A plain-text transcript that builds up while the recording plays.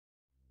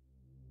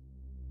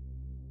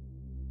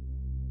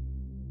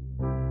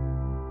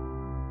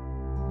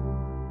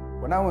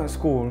When I went to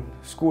school,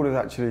 school was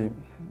actually,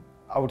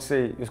 I would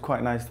say it was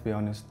quite nice, to be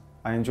honest.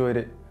 I enjoyed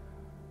it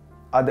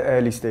at the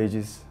early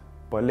stages,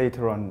 but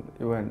later on,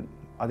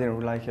 I didn't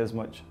really like it as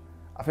much.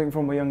 I think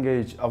from a young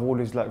age, I've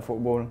always liked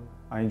football.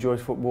 I enjoyed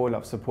football.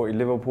 I've supported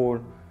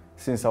Liverpool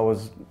since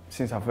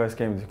I first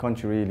came to the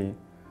country, really.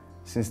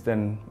 Since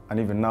then, and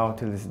even now,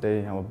 till this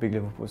day, I'm a big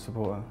Liverpool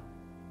supporter.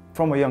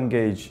 From a young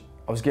age,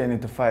 I was getting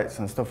into fights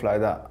and stuff like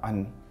that,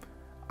 and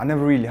I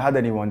never really had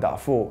anyone that I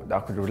thought that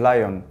I could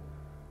rely on.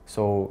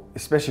 So,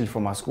 especially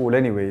from my school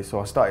anyway, so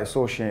I started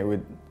associating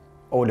with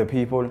older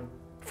people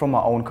from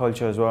my own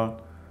culture as well.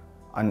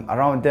 And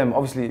around them,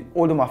 obviously,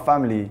 all of my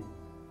family,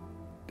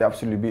 they're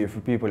absolutely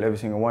beautiful people, every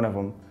single one of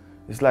them.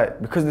 It's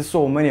like, because there's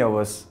so many of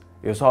us,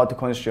 it was hard to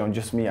concentrate on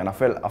just me, and I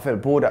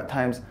felt bored at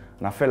times,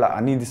 and I felt like I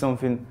needed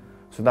something.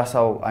 So that's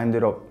how I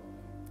ended up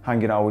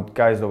hanging out with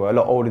guys that were a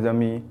lot older than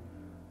me,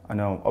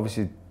 and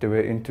obviously they were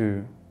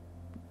into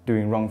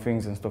doing wrong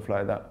things and stuff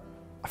like that.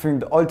 I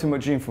think the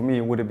ultimate dream for me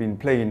would have been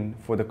playing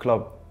for the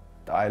club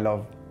that I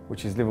love,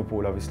 which is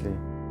Liverpool, obviously.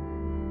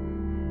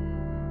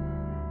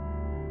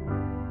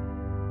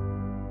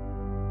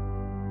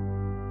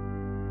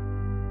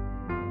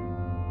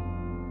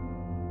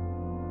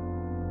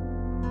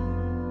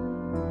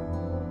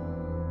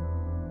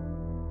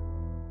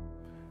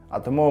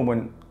 At the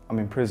moment, I'm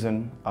in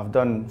prison. I've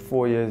done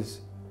 4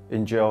 years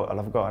in jail, and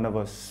I've got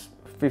another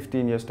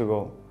 15 years to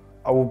go.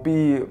 I will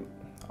be,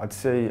 I'd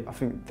say, I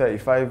think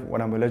 35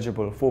 when I'm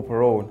eligible for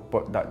parole,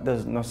 but that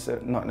does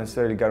not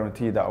necessarily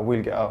guarantee that I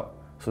will get out.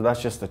 So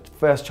that's just the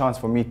first chance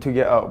for me to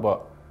get out,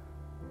 but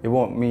it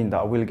won't mean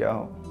that I will get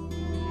out.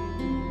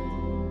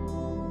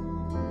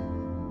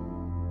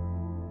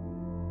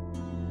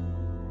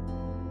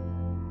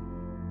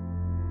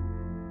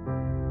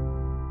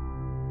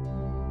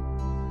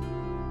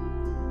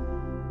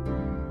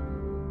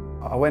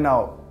 I went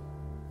out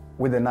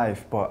with a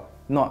knife, but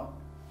not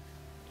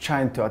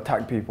trying to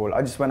attack people.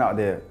 I just went out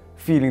there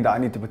feeling that I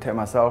need to protect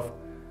myself.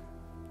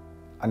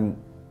 And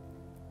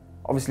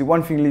obviously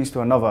one thing leads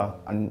to another,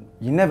 and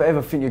you never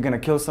ever think you're gonna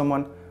kill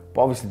someone,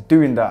 but obviously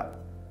doing that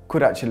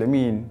could actually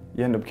mean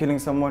you end up killing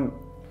someone.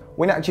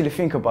 When you actually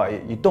think about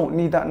it, you don't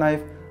need that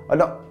knife. A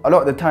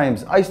lot of the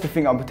times, I used to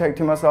think I'm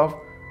protecting myself,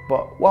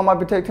 but what am I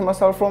protecting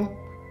myself from?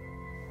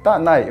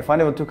 That night, if I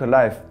never took a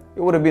life, it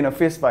would have been a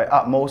fist fight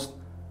at most,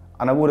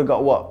 and I would have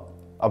got what?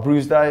 A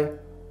bruised eye,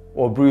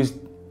 or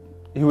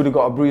he would have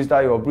got a bruised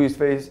eye or a bruised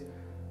face.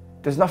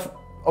 There's nothing,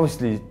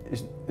 obviously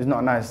it's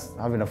not nice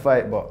having a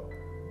fight, but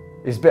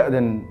it's better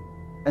than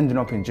ending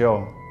up in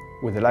jail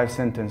with a life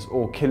sentence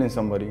or killing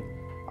somebody.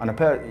 And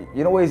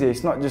you know what it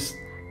is, it's not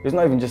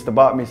even just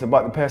about me, it's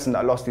about the person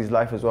that lost his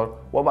life as well.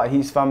 What about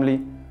his family?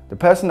 The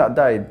person that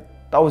died,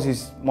 that was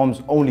his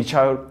mom's only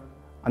child,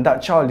 and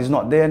that child is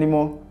not there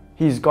anymore.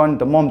 He's gone,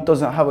 the mom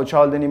doesn't have a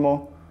child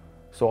anymore.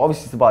 So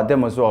obviously it's about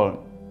them as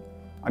well.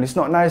 And it's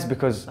not nice,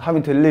 because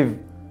having to live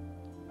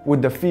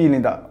with the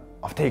feeling that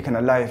I've taken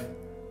a life,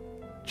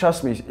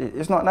 trust me,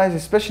 it's not nice,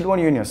 especially when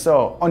you're in your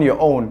cell, on your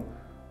own,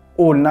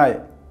 all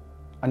night,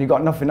 and you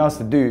got nothing else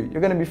to do.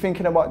 You're gonna be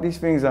thinking about these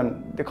things,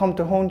 and they come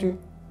to haunt you.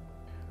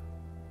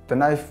 The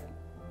knife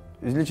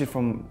is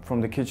literally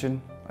from the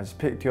kitchen. I just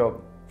picked it up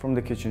from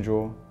the kitchen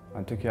drawer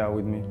and took it out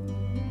with me.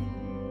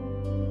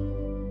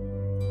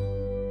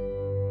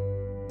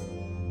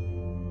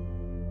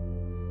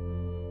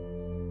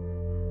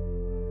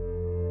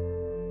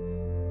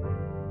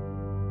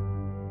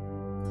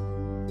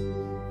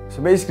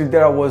 So basically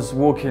there I was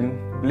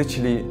walking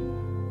literally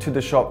to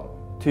the shop,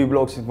 2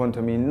 blokes in front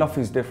of me,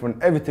 nothing's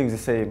different, everything's the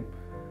same.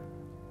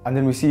 And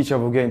then we see each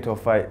other get into a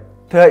fight.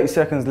 30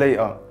 seconds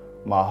later,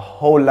 my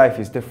whole life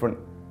is different.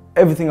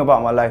 Everything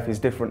about my life is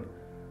different.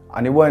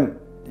 And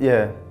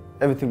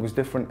everything was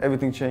different,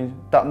 everything changed.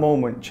 That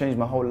moment changed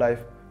my whole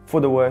life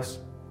for the worse.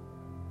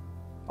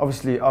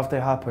 Obviously after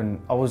it happened,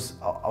 I was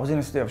in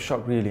a state of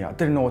shock really. I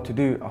didn't know what to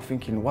do. I was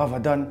thinking, what have I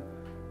done?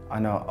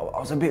 And I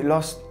was a bit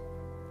lost.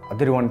 I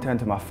didn't want to turn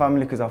to my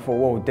family because I thought,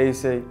 what would they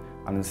say?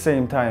 And at the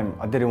same time,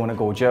 I didn't want to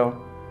go to jail.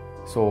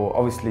 So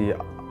obviously,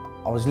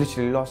 I was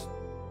literally lost.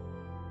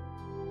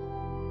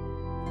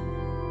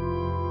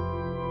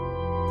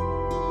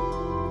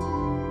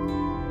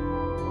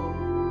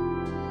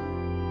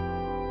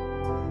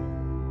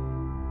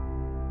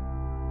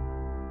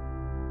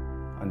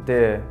 And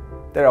there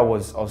I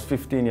was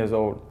 15 years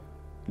old,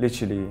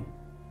 literally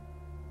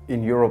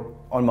in Europe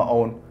on my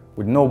own,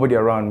 with nobody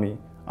around me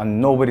and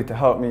nobody to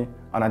help me.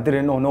 And I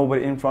didn't know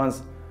nobody in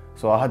France,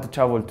 so I had to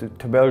travel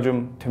to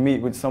Belgium to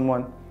meet with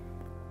someone.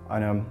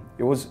 And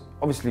it was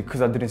obviously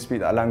because I didn't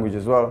speak that language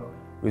as well.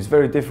 It was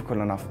very difficult,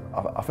 and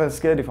I felt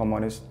scared, if I'm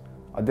honest.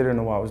 I didn't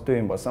know what I was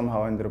doing, but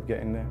somehow I ended up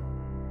getting there.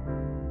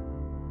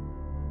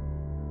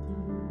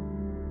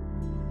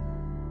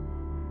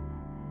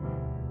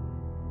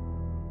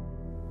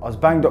 I was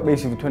banged up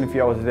basically for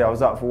 23 hours a day. I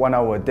was out for 1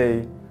 hour a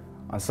day,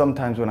 and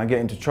sometimes when I get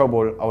into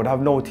trouble, I would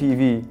have no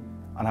TV,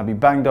 and I'd be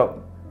banged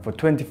up for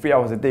 23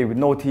 hours a day with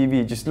no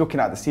TV, just looking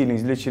at the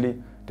ceilings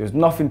literally. There's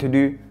nothing to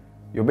do.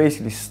 You're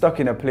basically stuck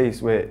in a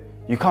place where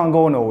you can't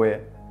go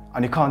nowhere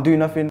and you can't do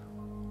nothing.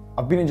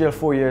 I've been in jail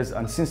 4 years,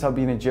 and since I've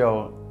been in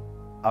jail,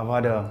 I've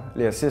had a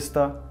little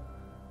sister,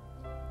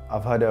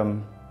 I've had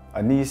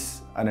a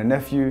niece and a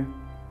nephew,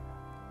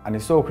 and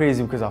it's so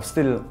crazy because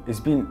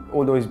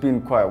although it's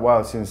been quite a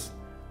while since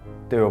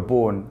they were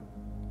born,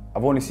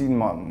 I've only seen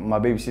my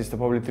baby sister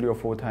probably 3 or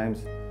 4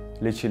 times,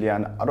 literally,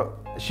 and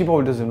she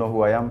probably doesn't know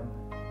who I am.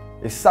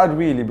 It's sad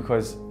really,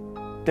 because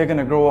they're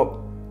gonna grow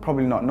up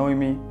probably not knowing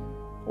me,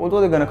 although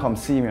they're gonna come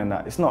see me and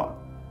that. It's not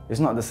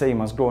the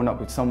same as growing up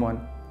with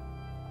someone.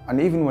 And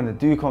even when they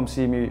do come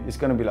see me, it's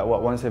gonna be like,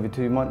 what, once every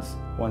 2 months,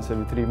 once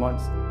every 3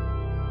 months.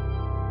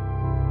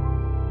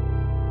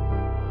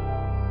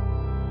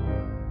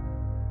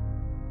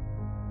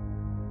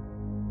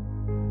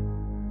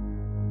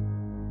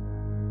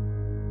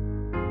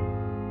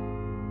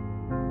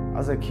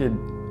 As a kid,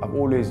 I've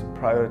always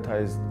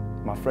prioritized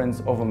my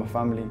friends over my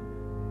family.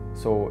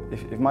 So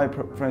if my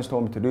friends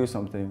told me to do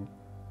something,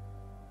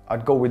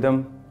 I'd go with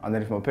them. And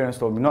then if my parents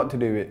told me not to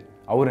do it,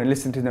 I wouldn't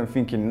listen to them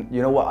thinking,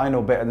 you know what, I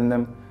know better than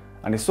them.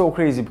 And it's so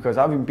crazy because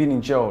having been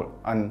in jail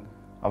and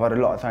I've had a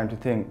lot of time to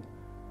think,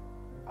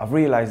 I've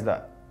realized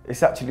that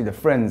it's actually the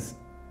friends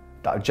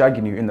that are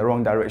dragging you in the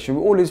wrong direction.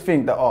 We always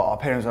think that, oh, our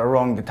parents are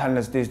wrong, they're telling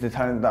us this, they're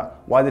telling us that.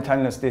 Why they're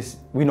telling us this?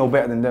 We know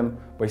better than them.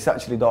 But it's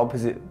actually the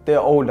opposite.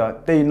 They're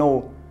older, they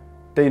know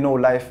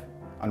life,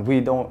 and we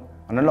don't.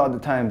 And a lot of the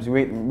times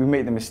we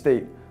make the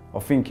mistake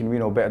of thinking we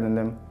know better than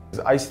them.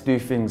 I used to do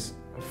things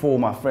for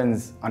my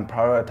friends and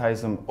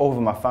prioritize them over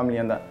my family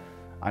and that.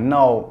 And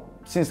now,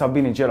 since I've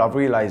been in jail, I've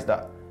realized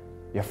that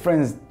your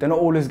friends, they're not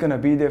always gonna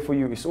be there for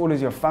you. It's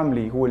always your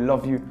family who will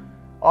love you.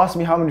 Ask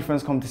me how many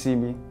friends come to see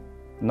me.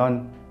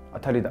 None. I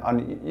tell you that.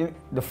 And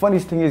the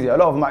funniest thing is, a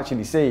lot of them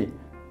actually say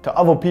to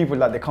other people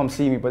that they come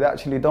see me, but they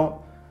actually don't.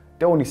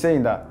 They're only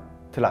saying that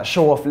to like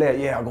show off later.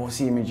 Yeah, I go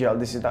see him in jail,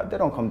 this is that. They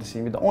don't come to see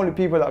me. The only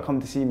people that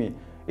come to see me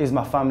is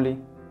my family.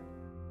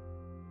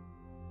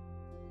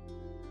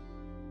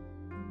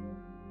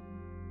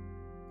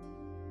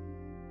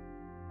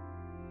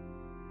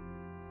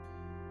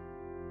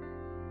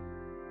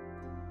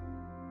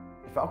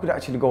 If I could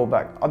actually go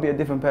back, I'd be a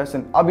different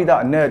person. I'd be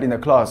that nerd in the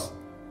class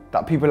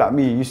that people like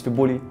me used to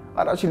bully.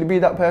 I'd actually be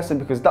that person,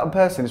 because that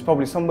person is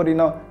probably somebody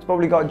now. He's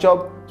probably got a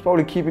job. He's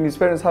probably keeping his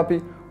parents happy.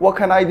 What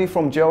can I do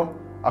from jail?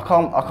 I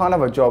can't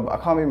have a job. I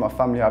can't make my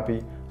family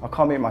happy. I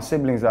can't make my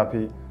siblings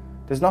happy.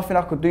 There's nothing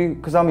I could do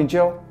because I'm in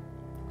jail.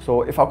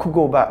 So if I could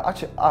go back,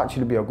 I'd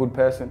actually be a good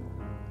person.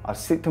 I'd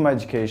stick to my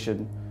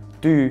education,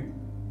 do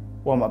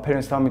what my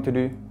parents tell me to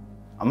do.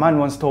 A man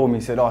once told me,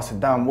 he said, oh,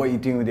 Sadam, what are you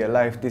doing with your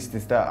life, this,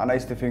 that? And I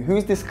used to think,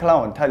 who's this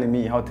clown telling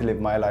me how to live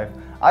my life?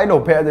 I know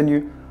better than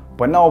you.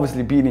 But now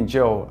obviously being in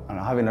jail and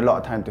having a lot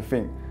of time to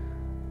think,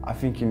 I'm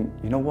thinking,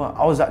 you know what,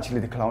 I was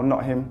actually the clown,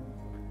 not him.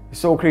 It's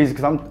so crazy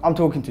because I'm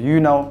talking to you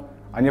now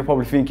and you're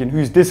probably thinking,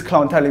 who's this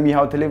clown telling me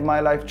how to live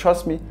my life?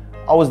 Trust me,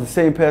 I was the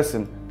same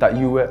person that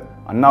you were,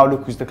 and now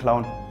look who's the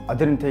clown. I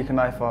didn't take a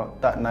knife out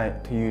that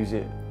night to use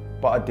it,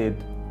 but I did,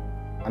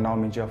 and now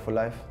I'm in jail for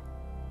life.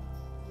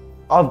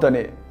 I've done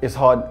it, it's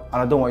hard, and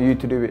I don't want you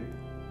to do it.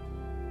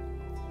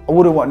 I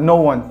wouldn't want no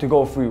one to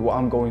go through what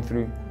I'm going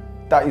through.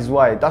 That is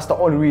why, that's the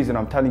only reason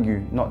I'm telling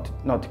you not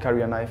to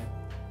carry a knife.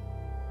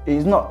 It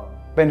is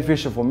not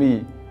beneficial for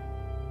me.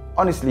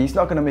 Honestly, it's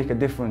not gonna make a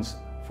difference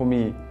for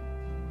me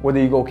whether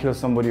you go kill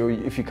somebody or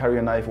if you carry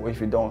a knife or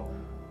if you don't.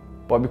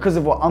 But because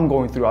of what I'm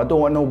going through, I don't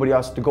want nobody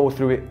else to go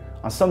through it.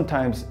 And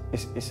sometimes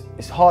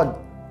it's hard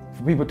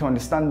for people to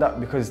understand that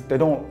because they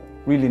don't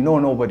really know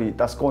nobody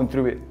that's going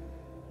through it.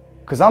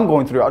 Because I'm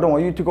going through it, I don't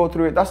want you to go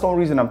through it. That's the only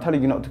reason I'm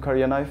telling you not to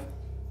carry a knife.